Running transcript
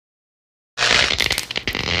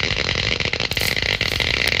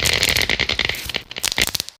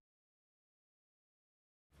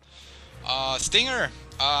Stinger,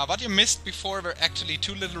 what you missed before were actually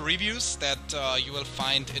two little reviews that you will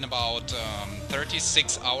find in about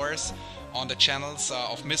 36 hours on the channels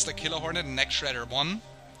of Mr. Killer Hornet and Neck Shredder 1,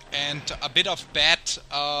 and a bit of bad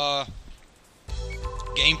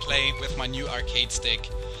gameplay with my new arcade stick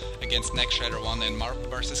against Neck Shredder 1 and Marvel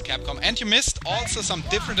vs. Capcom, and you missed also some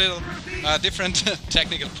different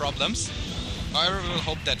technical problems. However, we will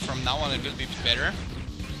hope that from now on it will be better.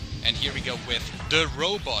 And here we go with the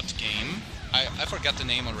robot game. I forgot the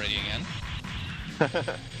name already again.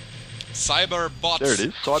 Cyberbots. There it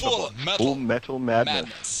is. Cyberbots. Full Metal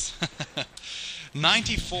Madness.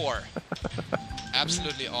 94.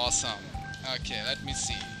 Absolutely awesome. Okay, let me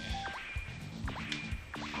see.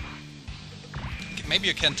 Maybe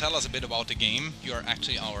you can tell us a bit about the game. You are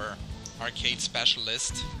actually our arcade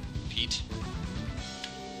specialist, Pete.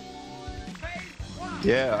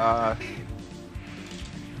 Yeah,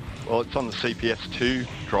 well, it's on the CPS2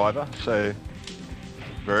 driver, so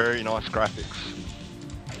very nice graphics.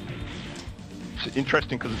 It's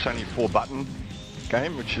interesting because it's only a 4-button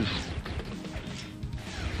game, which is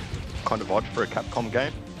kind of odd for a Capcom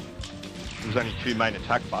game. There's only 2 main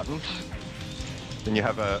attack buttons. Then you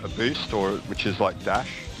have a boost, or which is like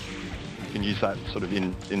dash. You can use that sort of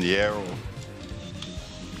in the air or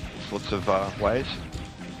sorts of ways.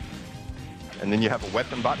 And then you have a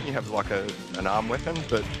weapon button. You have like an arm weapon,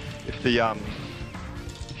 but if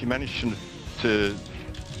you manage to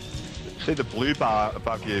see the blue bar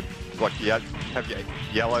above you, like you have your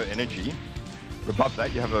yellow energy. Above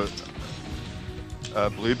that, you have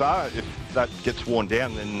a blue bar. If that gets worn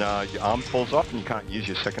down, then your arm falls off and you can't use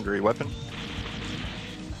your secondary weapon.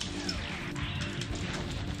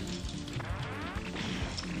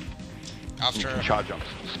 After you can charge up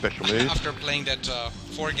special moves. After playing that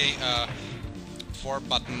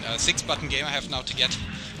 6-button game, I have now to get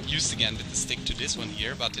used again with the stick to this one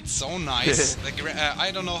here, but it's so nice.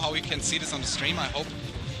 I don't know how you can see this on the stream. I hope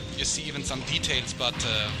you see even some details, but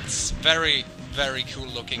it's very, very cool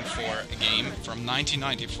looking for a game from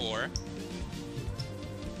 1994.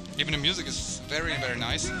 Even the music is very, very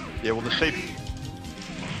nice. Yeah, well, the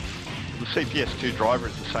CPS2 driver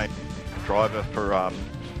is the same driver for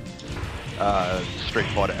Street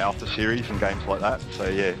Fighter Alpha series and games like that. So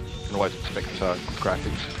yeah, you can always expect good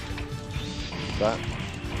graphics. That.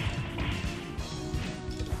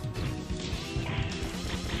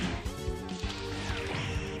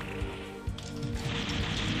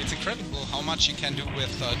 It's incredible how much you can do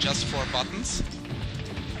with just 4 buttons.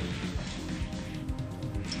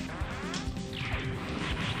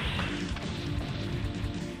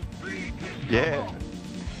 Yeah.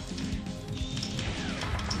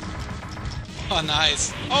 Oh,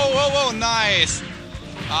 nice. Oh, nice.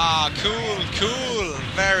 Ah, cool.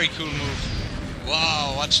 Very cool move.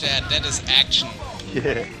 Wow, watch that. That is action.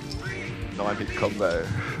 Yeah. 9-hit combo.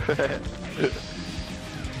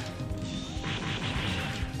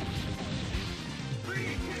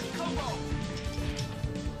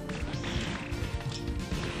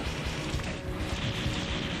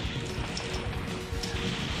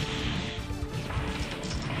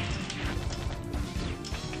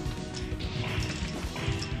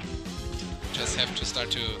 Just have to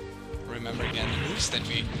start to remember again the moves that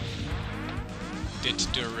we did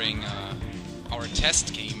during our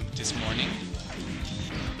test game this morning.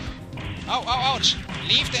 Oh, ouch!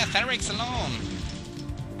 Leave the etherics alone!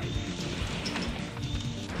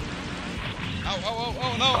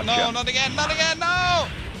 Oh, no, not again, no!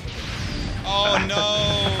 Oh, no!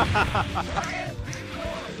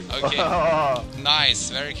 Okay, nice,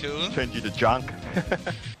 very cool. Turned you to junk.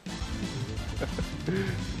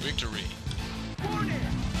 Victory.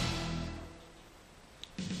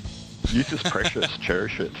 Youth is precious,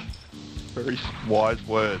 cherish it. Very wise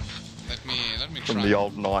words. Let me from try. The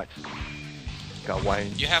old knight,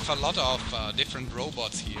 Gawain. You have a lot of different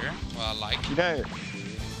robots here, like... You know...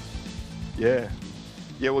 Yeah.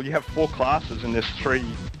 Yeah, well you have 4 classes and there's 3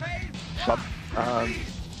 sub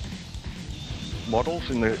models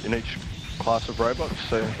in each class of robots,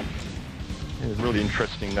 so yeah, really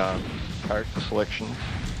interesting character selection.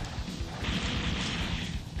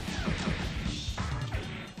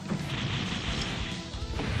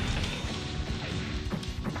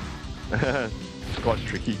 This guy's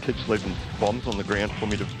tricky. He keeps leaving bombs on the ground for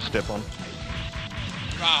me to step on.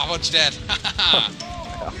 Ah, watch that!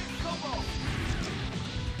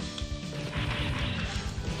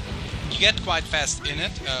 You get quite fast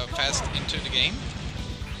into the game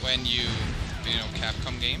when you know,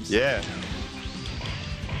 Capcom games. Yeah.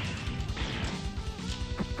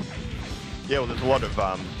 Yeah, well, there's a lot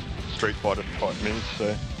of Street Fighter type moves, so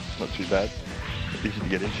it's not too bad. It's easy to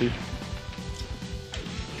get into.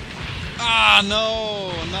 Ah,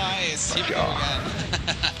 no! Nice! Here we go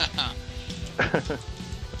again.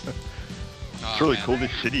 It's really cool,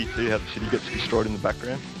 this city too, how the city gets destroyed in the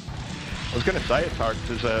background. I was going to say, Tarek,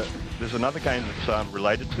 there's another game that's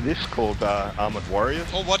related to this called Armored Warriors.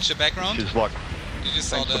 Oh, watch the background. Which is like you just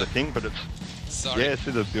same saw sort of thing, but it's sorry. yeah,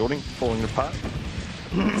 see the building falling apart.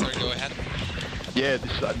 Sorry, go ahead. Yeah,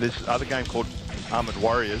 this other game called Armored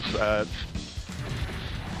Warriors. It's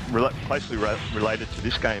closely related to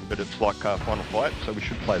this game, but it's like Final Fight, so we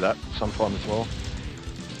should play that sometime as well.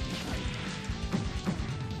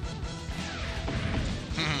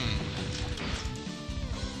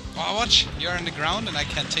 Oh, watch! You're on the ground and I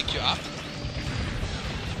can take you up.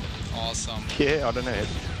 Awesome. Yeah, I don't know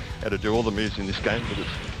how to do all the moves in this game, but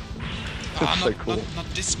it's so cool. Not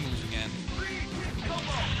this move again.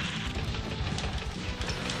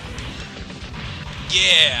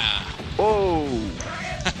 Yeah! Oh!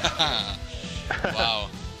 Wow.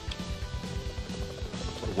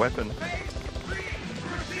 What a weapon.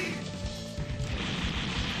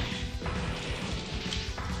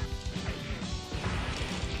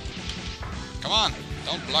 Come on,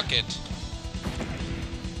 don't block it.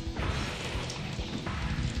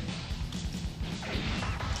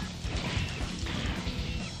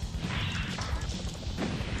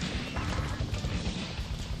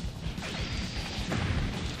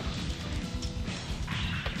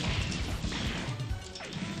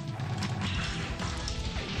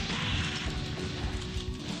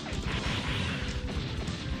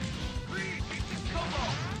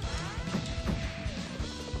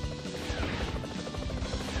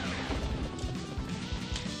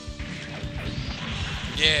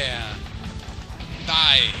 Yeah.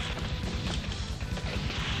 Die.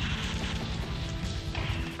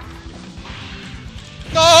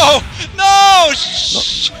 No! No!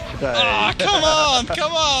 Ah, come on,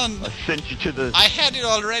 come on! I sent you to the... I had it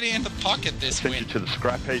already in the pocket this win. Sent you to the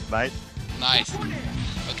scrap heap, mate. Nice.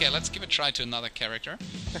 Okay, let's give a try to another character.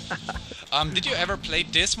 Did you ever play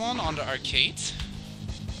this one on the arcades?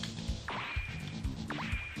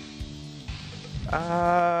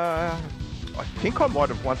 I think I might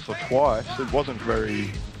have once or twice. It wasn't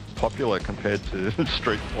very popular compared to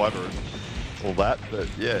Street Fighter and all that, but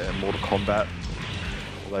yeah, Mortal Kombat,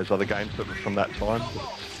 all those other games that were from that time.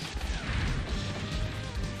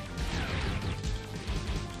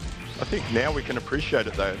 I think now we can appreciate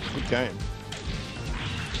it though, it's a good game.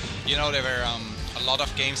 You know, there were a lot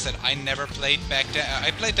of games that I never played back then.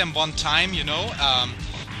 I played them one time, you know,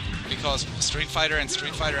 because Street Fighter and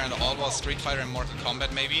all was Street Fighter and Mortal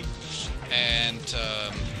Kombat maybe. And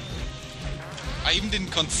I even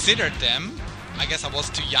didn't consider them. I guess I was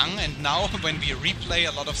too young, and now when we replay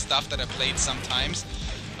a lot of stuff that I played sometimes,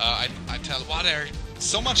 I tell, wow, they're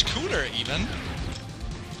so much cooler even.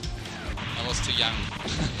 I was too young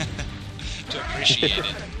to appreciate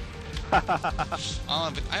it. But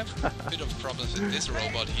I have a bit of problems with this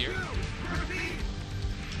robot here.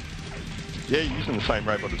 Yeah, you're using the same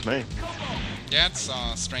robot as me. Yeah, it's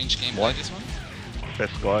a strange gameplay, this one.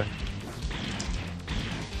 Best guy.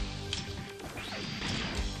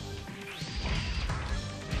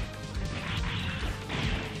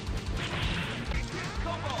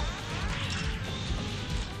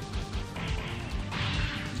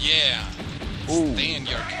 Yeah. Ooh. Stay in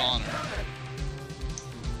your corner.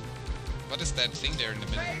 What is that thing there in the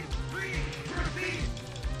middle?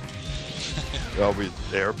 Oh, with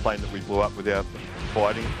the airplane that we blew up without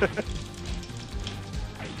fighting.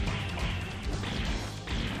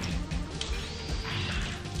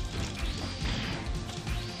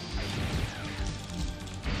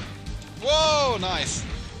 Whoa, nice.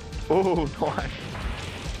 Oh, nice.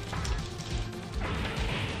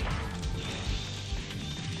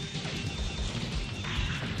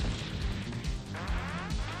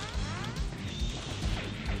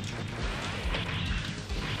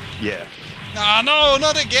 Yes. Ah, no,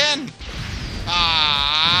 not again!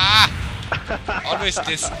 Ah! Always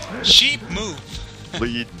this cheap move.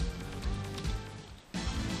 Lead.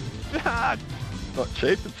 Not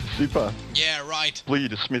cheap, it's super. Yeah, right. Blew you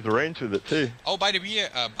to smithereens with it too. Oh, by the beer.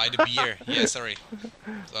 Yeah, sorry.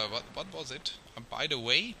 What was it? By the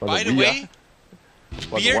way? By the way?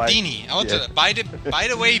 Beardini. I want to. By the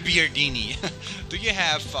way, Beardini. Do you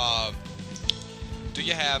have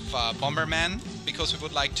Bomberman? Because we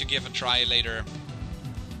would like to give a try later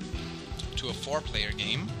to a 4-player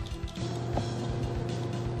game.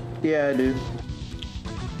 Yeah, I do.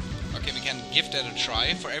 Okay, we can give that a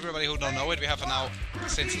try. For everybody who don't know it, we have now,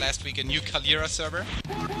 since last week, a new Kaillera server.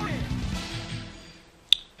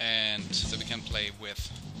 And so we can play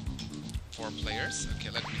with 4 players. Okay,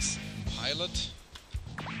 let me pilot.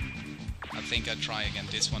 I think I'll try again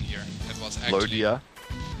this one here. That was actually... Lodia.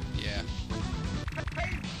 Yeah.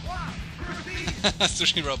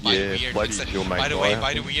 Sushiro, by the weird. Bloody your main by the way, guy.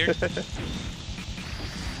 by the weird.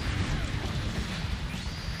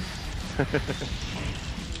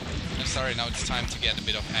 I'm sorry, now it's time to get a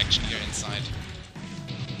bit of action here inside.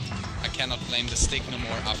 I cannot blame the stick no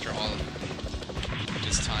more after all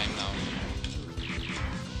this time now.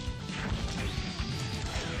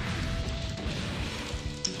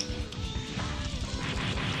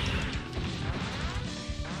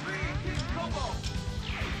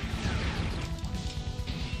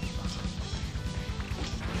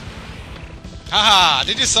 Haha!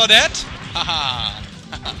 Did you saw that? Haha!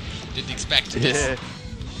 Didn't expect this. Yeah.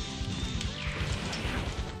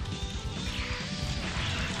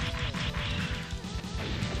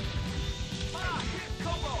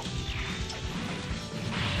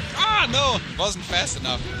 Ah, no! It wasn't fast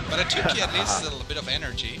enough. But I took you at least a little bit of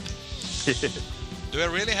energy. Do I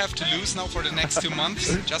really have to lose now for the next 2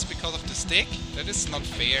 months just because of the stick? That is not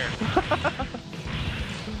fair.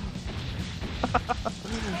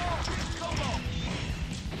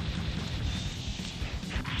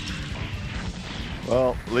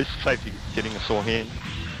 Well, at least it's safe getting a sore hand.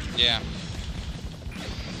 Yeah.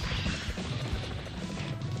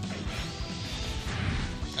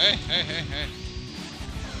 Hey, hey, hey, hey.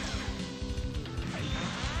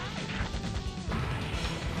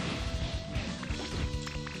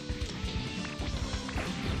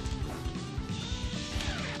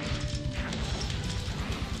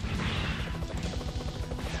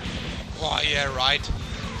 Oh, yeah, right.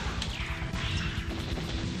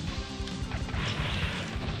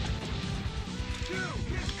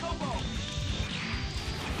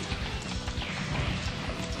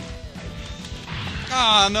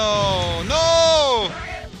 Ah, no, no!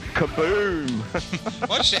 Kaboom!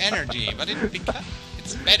 Watch the energy, but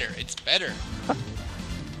it's better, it's better.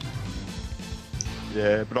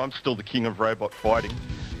 Yeah, but I'm still the king of robot fighting.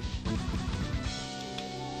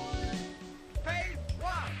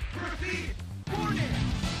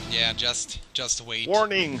 Yeah, just wait.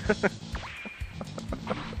 Warning!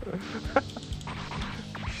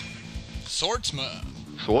 Swordsman,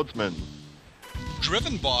 Swordsman.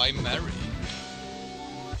 driven by Mary.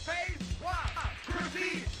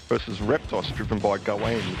 Versus Reptos, driven by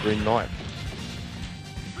Gawain, the Green Knight.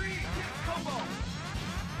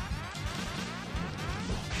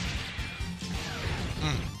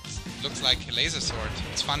 Looks like a laser sword.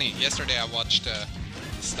 It's funny, yesterday I watched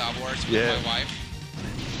Star Wars with Yeah. my wife.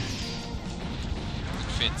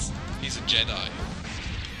 It fits. He's a Jedi.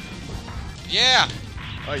 Yeah!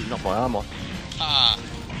 Oh, you knocked my arm off. Ah,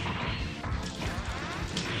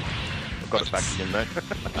 I've got But it back it's- again,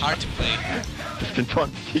 though. hard to play. Just in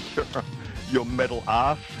time to kick your metal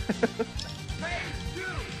ass.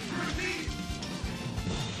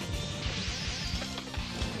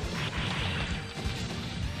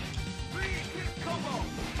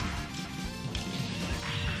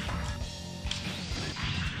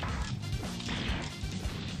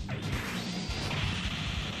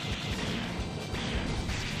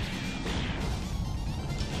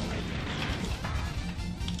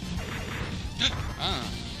 Ah,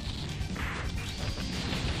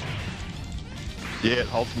 Yeah, it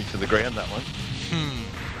holds me to the ground, that one.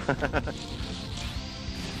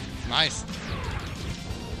 nice.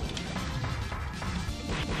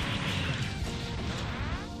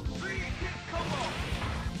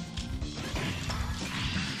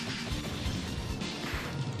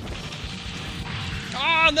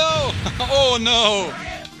 Oh no! Oh no!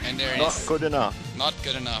 And there it Not is. good enough. Not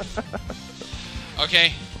good enough.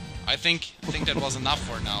 Okay, I think that was enough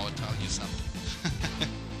for now. I'll tell you something.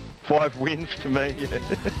 5 wins to me. Yeah.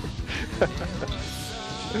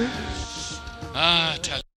 Ah,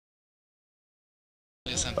 tell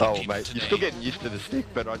you something. Oh, people mate, today. you're still getting used to the stick,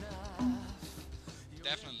 but I